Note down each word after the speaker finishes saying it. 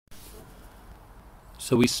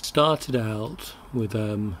So we started out with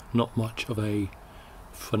not much of a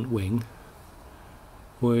front wing.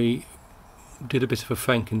 We did a bit of a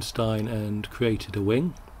Frankenstein and created a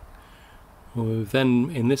wing. We've then,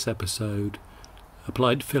 in this episode,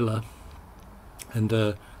 applied filler and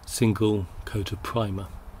a single coat of primer,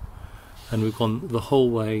 and we've gone the whole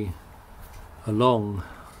way along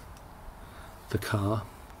the car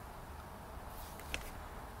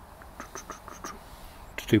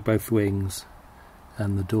to do both wings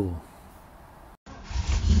and the door.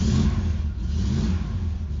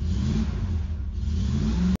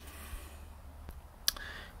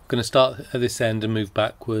 We're going to start at this end and move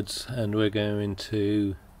backwards, and we're going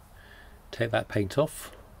to take that paint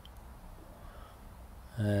off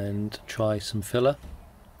and try some filler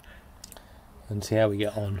and see how we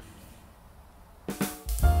get on.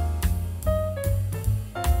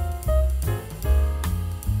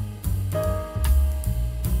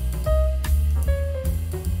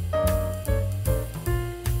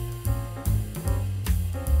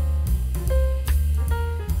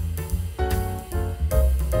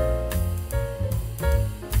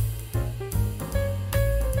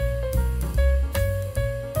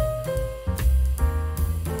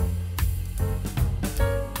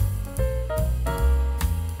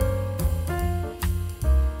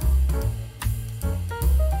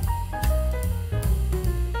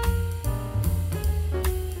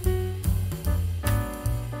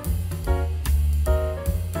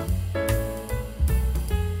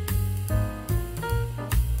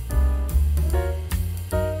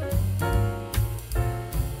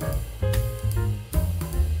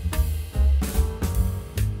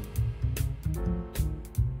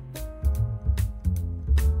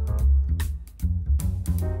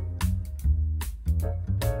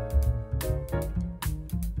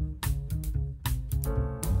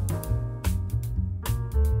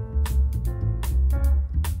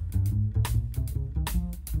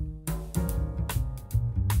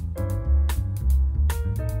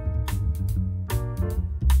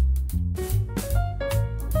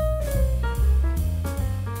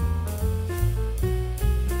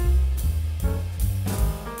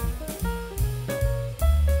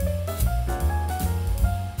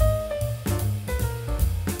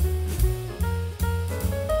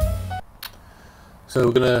 So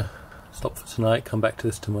we're going to stop for tonight, come back to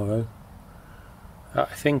this tomorrow. I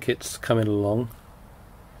think it's coming along.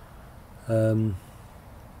 I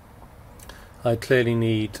clearly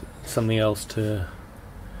need something else to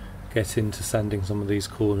get into sanding some of these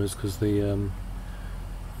corners, because the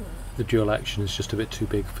dual action is just a bit too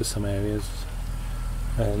big for some areas,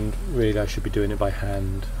 and really I should be doing it by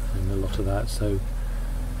hand in a lot of that, so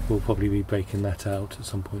we'll probably be breaking that out at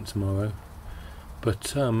some point tomorrow.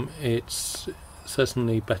 But it's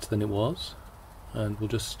certainly better than it was, and we'll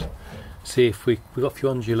just see if we've got a few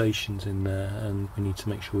undulations in there, and we need to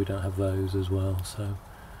make sure we don't have those as well, so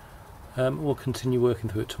we'll continue working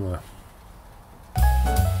through it tomorrow.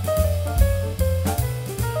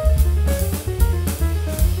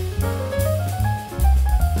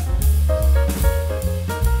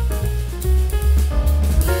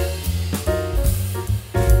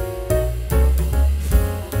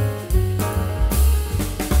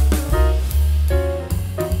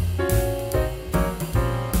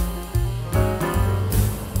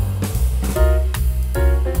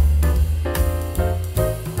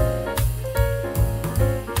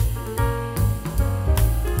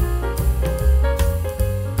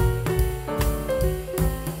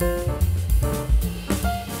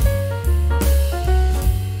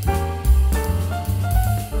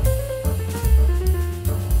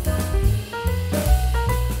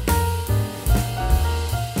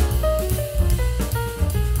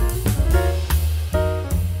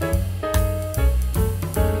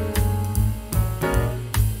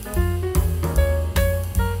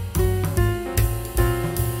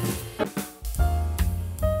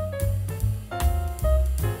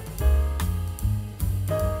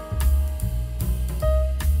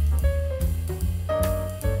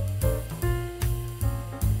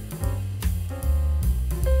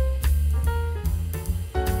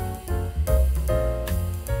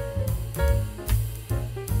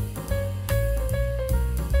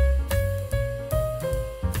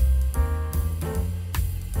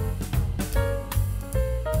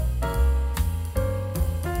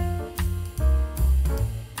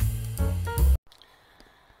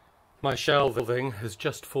 My shelving has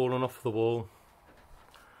just fallen off the wall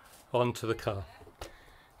onto the car.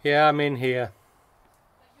 Yeah, I'm in here.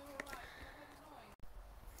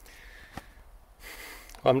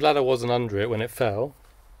 I'm glad I wasn't under it when it fell,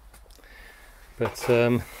 but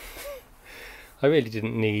I really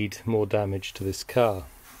didn't need more damage to this car.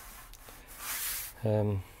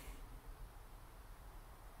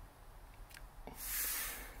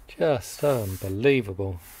 Just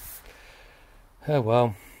unbelievable. Oh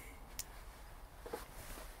well.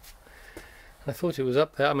 I thought it was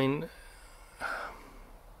up there. I mean,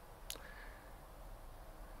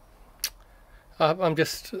 I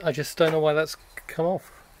just don't know why that's come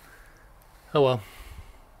off. Oh well.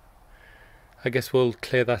 I guess we'll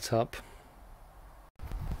clear that up.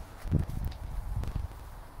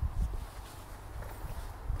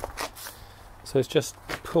 So it's just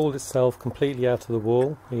pulled itself completely out of the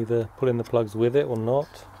wall, either pulling the plugs with it or not.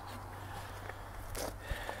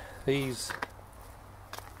 These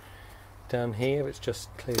down here, it's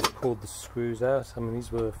just clearly pulled the screws out. I mean,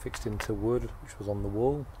 these were fixed into wood, which was on the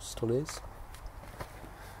wall, still is.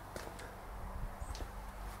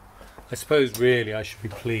 I suppose really I should be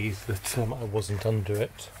pleased that I wasn't under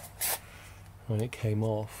it when it came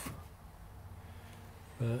off.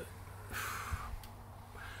 But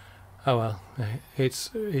oh well, it's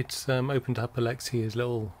opened up Alexia's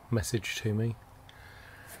little message to me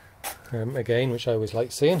again, which I always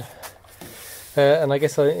like seeing. And I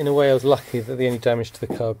guess in a way I was lucky that the only damage to the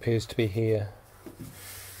car appears to be here.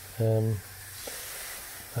 I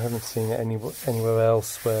haven't seen it anywhere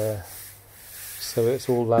else where, so it's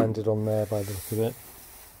all landed on there by the look of it.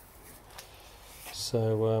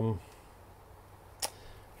 So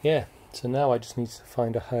yeah, so now I just need to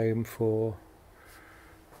find a home for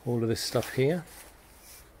all of this stuff here,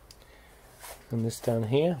 and this down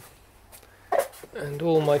here, and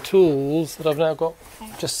all my tools that I've now got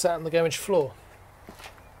just sat on the garage floor.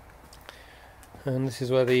 And this is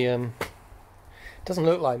where the it doesn't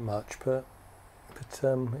look like much, but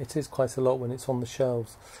it is quite a lot when it's on the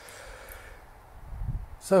shelves.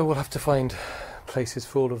 So we'll have to find places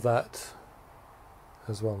for all of that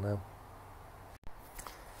as well now.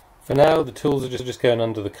 For now, the tools are just going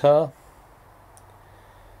under the car.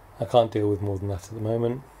 I can't deal with more than that at the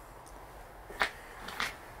moment.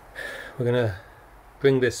 We're going to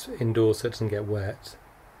bring this indoors so it doesn't get wet,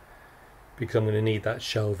 because I'm going to need that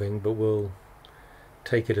shelving, but we'll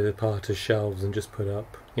take it apart as shelves and just put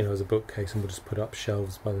up, you know, as a bookcase, and we'll just put up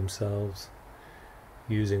shelves by themselves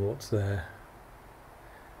using what's there,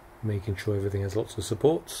 making sure everything has lots of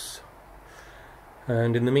supports.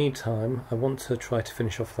 And in the meantime, I want to try to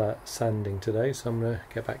finish off that sanding today, so I'm going to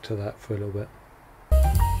get back to that for a little bit.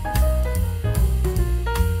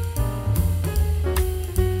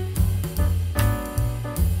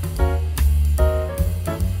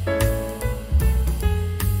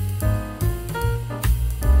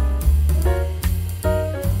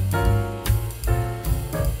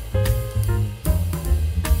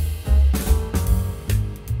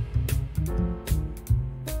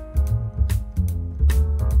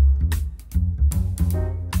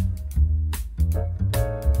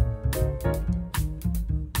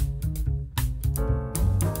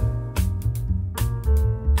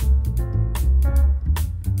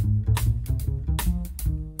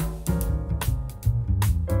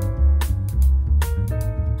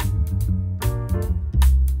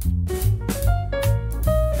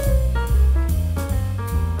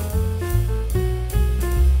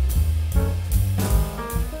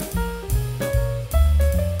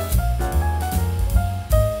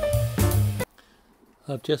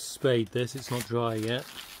 I've just sprayed this, it's not dry yet,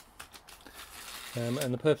 and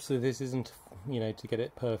the purpose of this isn't, you know, to get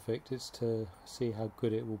it perfect, it's to see how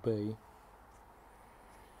good it will be.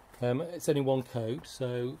 It's only one coat,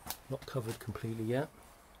 so not covered completely yet.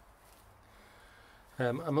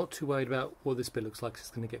 I'm not too worried about what this bit looks like,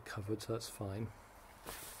 it's going to get covered, so that's fine.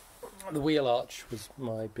 The wheel arch was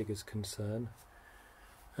my biggest concern,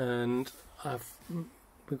 and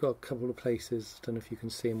we've got a couple of places, I don't know if you can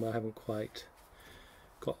see them, where I haven't quite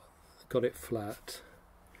got it flat,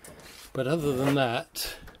 but other than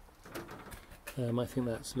that, I think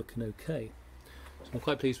that's looking okay, so I'm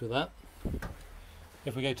quite pleased with that.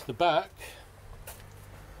 If we go to the back,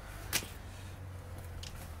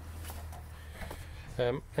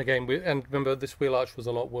 again, and remember this wheel arch was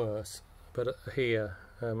a lot worse, but here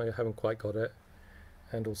I haven't quite got it,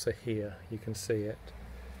 and also here you can see it,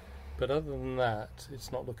 but other than that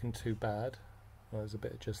it's not looking too bad. Well, there's a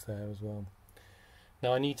bit just there as well.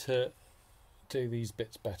 Now I need to do these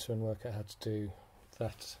bits better and work out how to do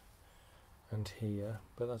that and here,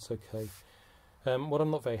 but that's okay. What I'm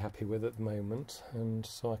not very happy with at the moment, and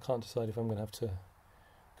so I can't decide if I'm going to have to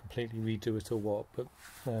completely redo it or what, but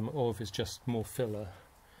or if it's just more filler.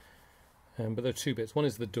 But there are two bits. One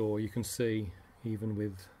is the door. You can see, even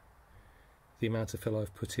with the amount of filler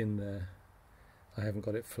I've put in there, I haven't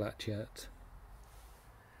got it flat yet.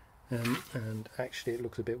 and actually it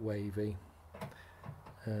looks a bit wavy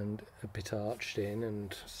and a bit arched in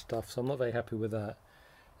and stuff, so I'm not very happy with that.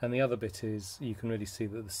 And the other bit is you can really see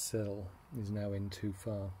that the sill is now in too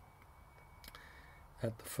far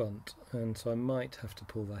at the front, and so I might have to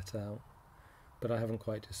pull that out, but I haven't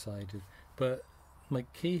quite decided. But my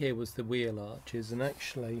key here was the wheel arches, and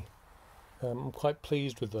actually I'm quite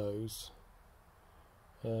pleased with those.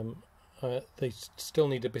 They still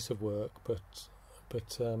need a bit of work, but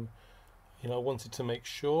you know, I wanted to make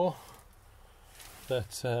sure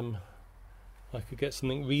that I could get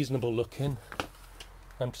something reasonable looking,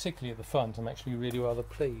 and particularly at the front I'm actually really rather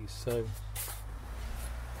pleased. So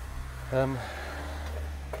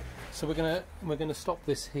so we're gonna stop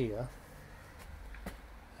this here,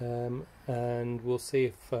 and we'll see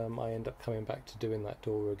if I end up coming back to doing that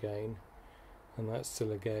door again and that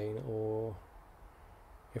sill again, or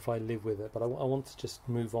if I live with it. But I want to just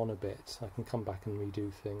move on a bit. I can come back and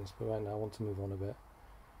redo things, but right now I want to move on a bit,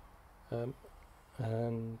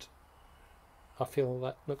 and I feel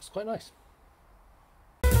that looks quite nice.